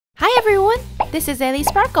This is Ellie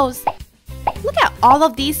Sparkles. Look at all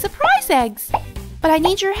of these surprise eggs. But I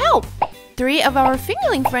need your help. 3 of our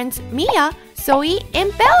fingerling friends, Mia, Zoe,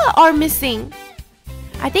 and Bella are missing.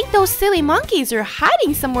 I think those silly monkeys are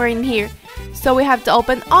hiding somewhere in here. So we have to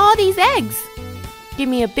open all these eggs. Give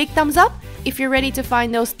me a big thumbs up if you're ready to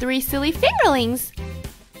find those 3 silly fingerlings.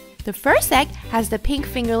 The first egg has the pink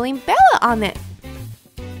fingerling Bella on it.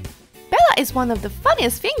 Bella is one of the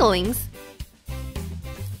funniest fingerlings.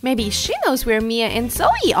 Maybe she knows where Mia and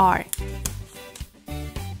Zoe are.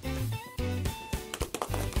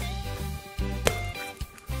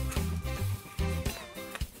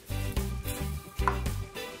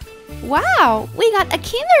 Wow, we got a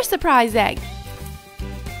Kinder Surprise egg.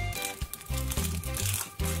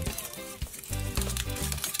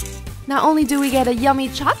 Not only do we get a yummy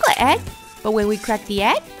chocolate egg, but when we crack the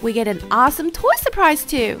egg, we get an awesome toy surprise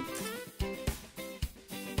too.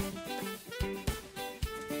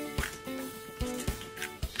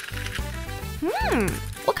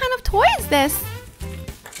 What kind of toy is this?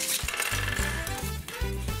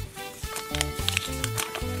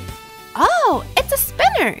 Oh, it's a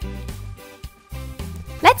spinner!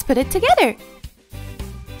 Let's put it together.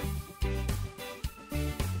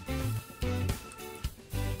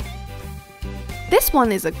 This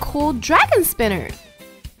one is a cool dragon spinner.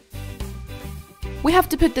 We have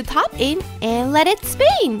to put the top in and let it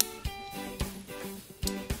spin.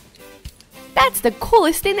 That's the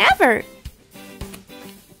coolest thing ever.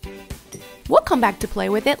 We'll come back to play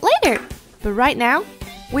with it later. But right now,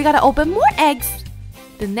 we gotta open more eggs.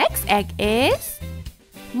 The next egg is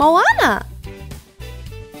Moana.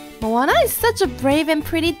 Moana is such a brave and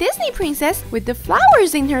pretty Disney princess with the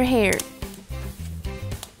flowers in her hair.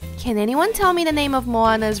 Can anyone tell me the name of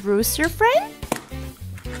Moana's rooster friend?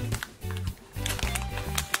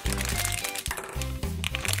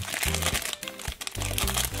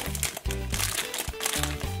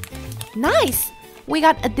 Nice! We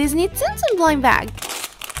got a Disney Tsum Tsum blind bag.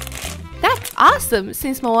 That's awesome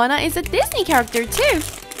since Moana is a Disney character too.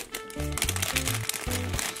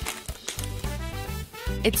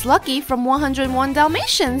 It's Lucky from 101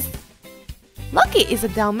 Dalmatians. Lucky is a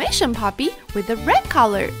Dalmatian puppy with a red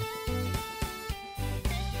collar.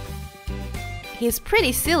 He's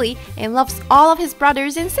pretty silly and loves all of his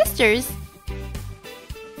brothers and sisters.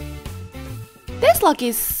 This Lucky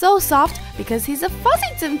is so soft because he's a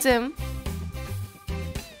fuzzy Tsum Tsum.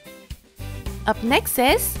 Up next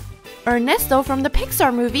is Ernesto from the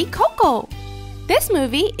Pixar movie Coco. This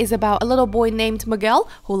movie is about a little boy named Miguel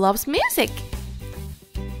who loves music.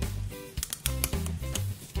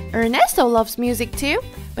 Ernesto loves music too,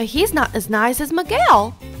 but he's not as nice as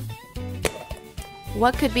Miguel.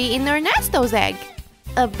 What could be in Ernesto's egg?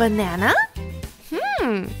 A banana?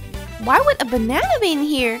 Why would a banana be in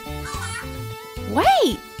here?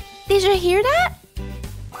 Wait, did you hear that?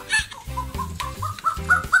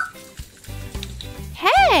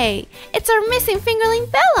 Hey, it's our missing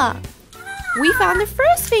fingerling Bella. We found the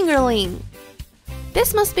first fingerling.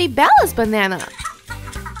 This must be Bella's banana.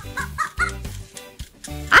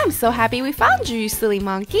 I'm so happy we found you, you silly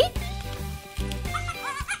monkey.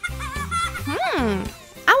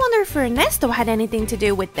 I wonder if Ernesto had anything to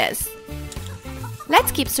do with this.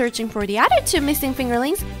 Let's keep searching for the other 2 missing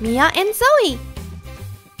fingerlings, Mia and Zoe.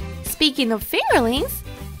 Speaking of fingerlings,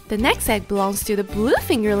 the next egg belongs to the blue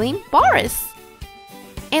fingerling, Boris.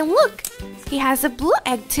 And look, he has a blue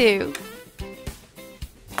egg too.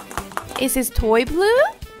 Is his toy blue?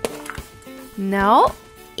 No,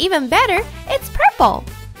 even better, it's purple.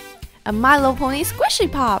 A My Little Pony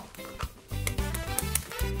Squishy Pop.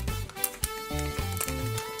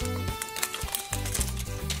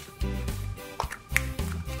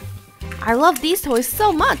 I love these toys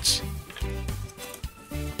so much.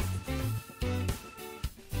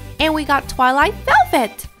 And we got Twilight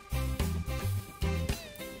Velvet.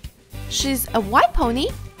 She's a white pony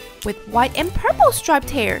with white and purple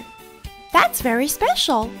striped hair. That's very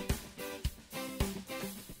special.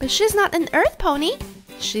 But she's not an earth pony.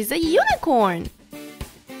 She's a unicorn.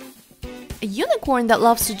 A unicorn that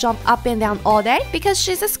loves to jump up and down all day because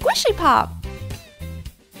she's a squishy pop.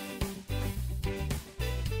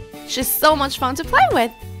 She's so much fun to play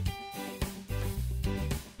with.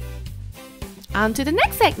 On to the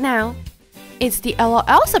next egg now. It's the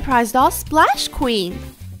LOL Surprise Doll Splash Queen.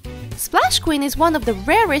 Splash Queen is one of the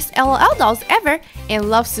rarest LOL dolls ever and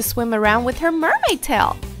loves to swim around with her mermaid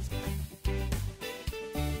tail.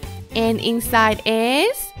 And inside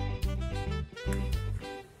is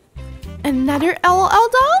another LOL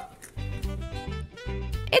doll?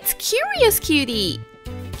 It's Curious Cutie.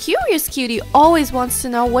 Curious Cutie always wants to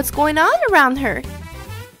know what's going on around her.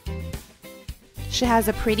 She has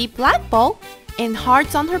a pretty black bow and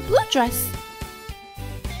hearts on her blue dress.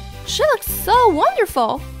 She looks so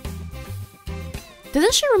wonderful.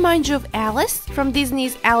 Doesn't she remind you of Alice from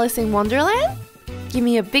Disney's Alice in Wonderland? Give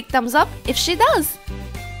me a big thumbs up if she does.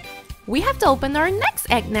 We have to open our next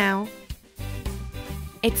egg now.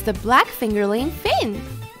 It's the black fingerling Finn.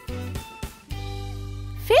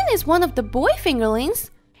 Finn is one of the boy fingerlings,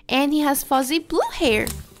 and he has fuzzy blue hair.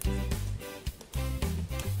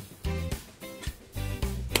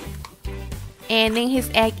 And in his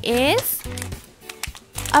egg is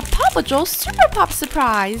a Paw Patrol Super Pop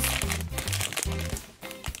surprise.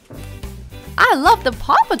 I love the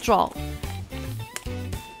Paw Patrol.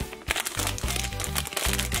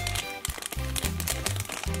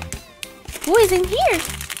 Who is in here?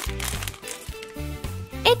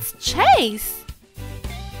 It's Chase,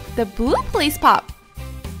 the blue police pop.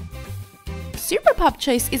 Super Pop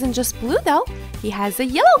Chase isn't just blue though, he has a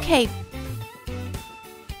yellow cape.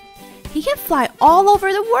 He can fly all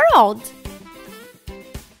over the world.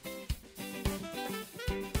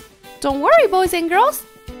 Don't worry, boys and girls,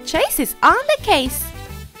 Chase is on the case.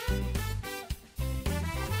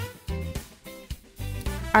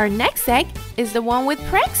 Our next egg is the one with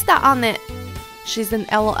Prankster on it. She's an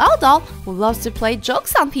LOL doll who loves to play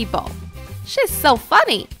jokes on people. She's so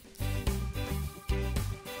funny.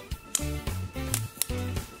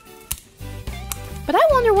 But I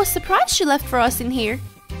wonder what surprise she left for us in here.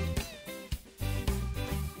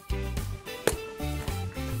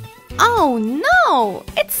 Oh no!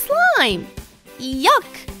 It's slime!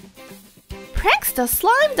 Yuck! Prankster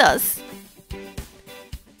slimed us!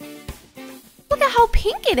 Look at how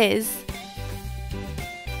pink it is!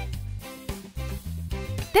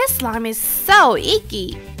 This slime is so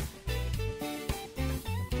icky!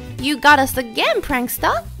 You got us again,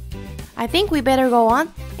 Prankster! I think we better go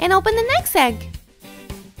on and open the next egg.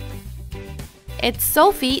 It's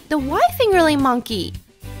Sophie, the white fingerling monkey.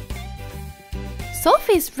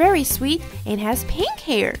 Sophie is very sweet and has pink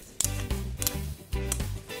hair.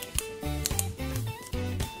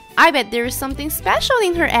 I bet there is something special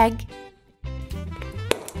in her egg.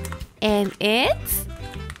 And it's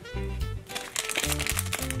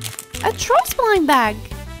a Trolls blind bag.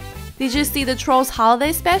 Did you see the Trolls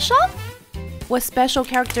holiday special? What special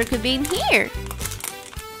character could be in here?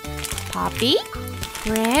 Poppy?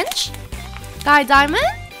 Branch? Guy Diamond?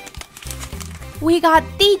 We got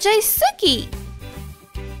DJ Suki!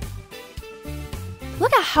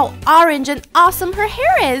 Look at how orange and awesome her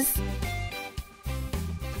hair is!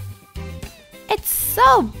 It's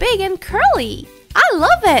so big and curly! I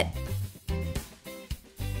love it!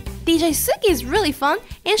 DJ Suki is really fun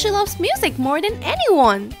and she loves music more than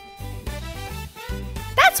anyone.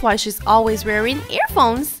 That's why she's always wearing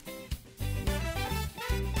earphones.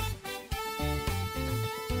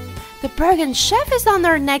 The Bergen Chef is on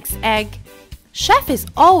our next egg. Chef is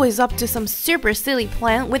always up to some super silly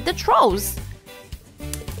plan with the Trolls.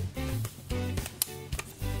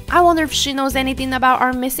 I wonder if she knows anything about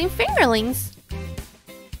our missing fingerlings.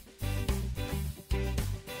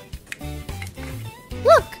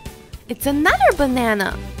 Look! It's another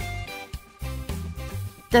banana!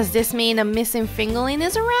 Does this mean a missing fingerling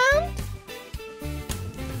is around?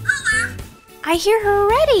 I hear her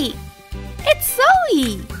already! It's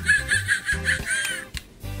Zoe!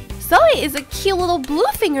 Zoe is a cute little blue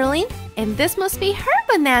fingerling, and this must be her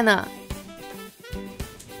banana.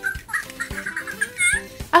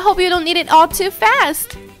 I hope you don't eat it all too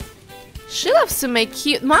fast. She loves to make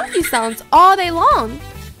cute monkey sounds all day long.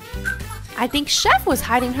 I think Chef was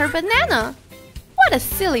hiding her banana. What a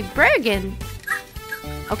silly Bergen.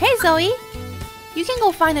 Okay, Zoe, you can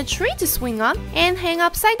go find a tree to swing on and hang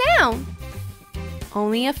upside down.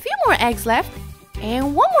 Only a few more eggs left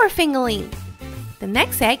and one more fingerling. The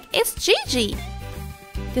next egg is Gigi,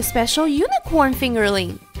 the special unicorn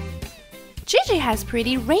fingerling. Gigi has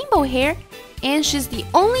pretty rainbow hair and she's the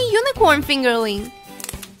only unicorn fingerling.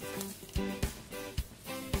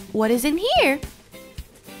 What is in here?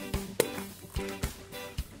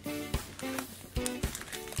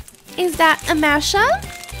 Is that a mashup?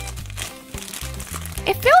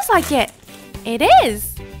 It feels like it. It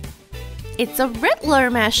is. It's a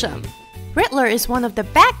Riddler mashup. Riddler is one of the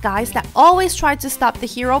bad guys that always tries to stop the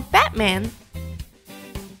hero Batman.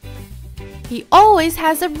 He always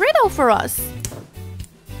has a riddle for us.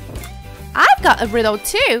 I've got a riddle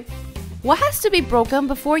too. What has to be broken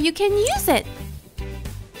before you can use it?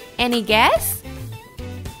 Any guess?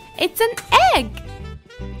 It's an egg.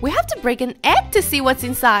 We have to break an egg to see what's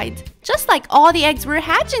inside, just like all the eggs we're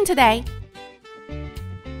hatching today.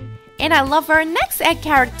 And I love our next egg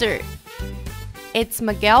character. It's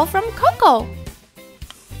Miguel from Coco.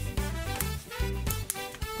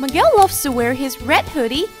 Miguel loves to wear his red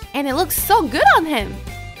hoodie and it looks so good on him.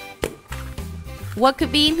 What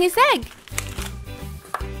could be in his egg?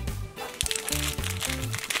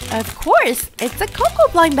 Of course, it's a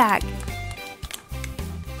Coco blind bag.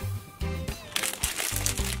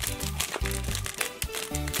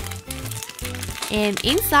 And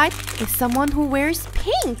inside is someone who wears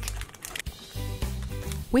pink.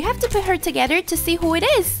 We have to put her together to see who it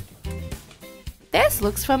is. This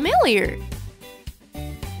looks familiar.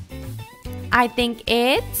 I think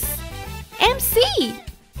it's MC.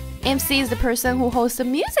 MC is the person who hosts a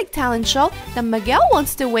music talent show that Miguel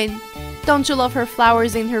wants to win. Don't you love her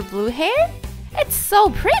flowers in her blue hair? It's so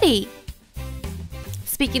pretty.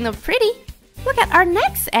 Speaking of pretty, look at our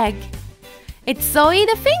next egg. It's Zoe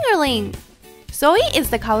the Fingerling. Zoe is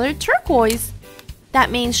the color turquoise.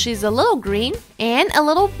 That means she's a little green and a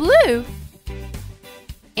little blue.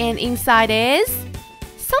 And inside is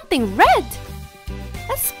something red.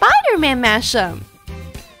 A Spider-Man mashup.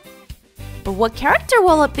 But what character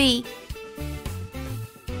will it be?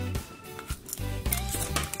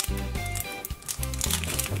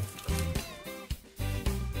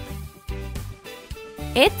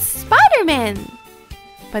 It's Spider-Man!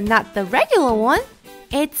 But not the regular one,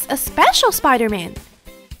 it's a special Spider-Man.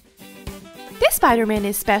 This Spider-Man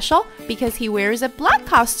is special because he wears a black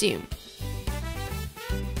costume.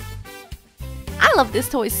 I love this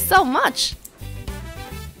toy so much!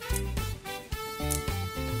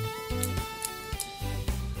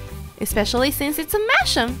 Especially since it's a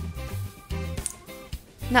mashup.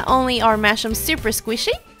 Not only are mashups super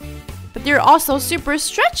squishy, but they're also super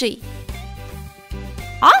stretchy.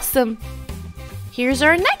 Awesome! Here's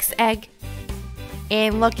our next egg.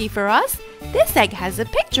 And lucky for us, this egg has a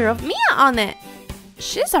picture of Mia on it.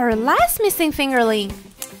 She's our last missing fingerling.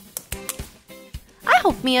 I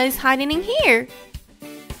hope Mia is hiding in here.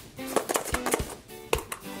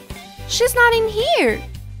 She's not in here.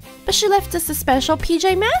 But she left us a special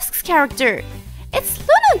PJ Masks character. It's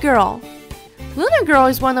Luna Girl. Luna Girl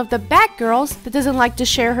is one of the bad girls that doesn't like to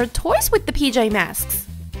share her toys with the PJ Masks.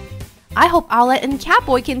 I hope Owlette and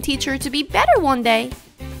Catboy can teach her to be better one day.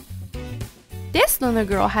 This Luna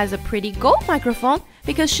Girl has a pretty gold microphone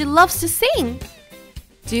because she loves to sing.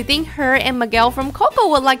 Do you think her and Miguel from Coco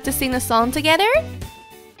would like to sing a song together?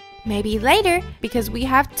 Maybe later because we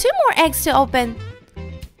have 2 more eggs to open.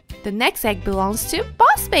 The next egg belongs to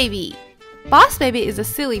Boss Baby. Boss Baby is a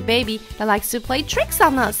silly baby that likes to play tricks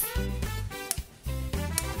on us.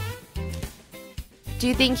 Do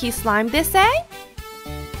you think he slimed this egg?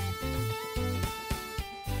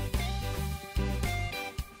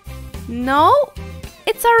 No,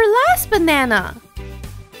 it's our last banana.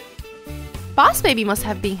 Boss Baby must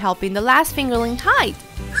have been helping the last fingerling hide.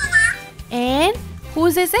 And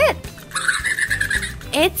whose is it?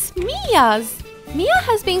 It's Mia's. Mia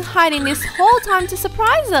has been hiding this whole time to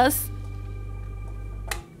surprise us.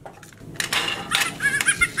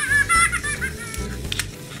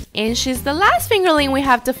 And she's the last fingerling we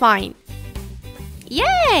have to find.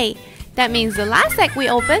 Yay! That means the last egg we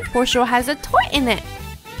open for sure has a toy in it.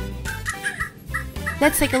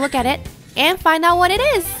 Let's take a look at it and find out what it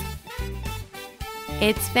is.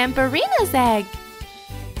 It's Vampirina's egg.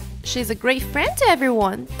 She's a great friend to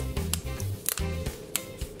everyone.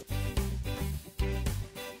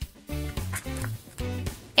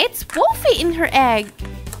 It's Wolfie in her egg.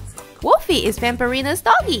 Wolfie is Vampirina's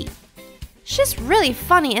doggy. She's really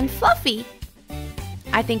funny and fluffy.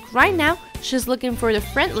 I think right now she's looking for the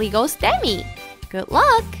friendly ghost Demi. Good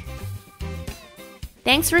luck!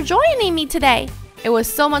 Thanks for joining me today. It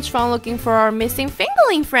was so much fun looking for our missing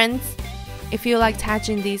fingerling friends. If you liked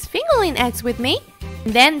hatching these fingerling eggs with me,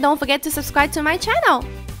 then don't forget to subscribe to my channel.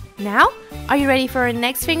 Now, are you ready for our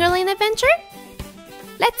next fingerling adventure?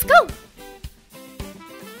 Let's go!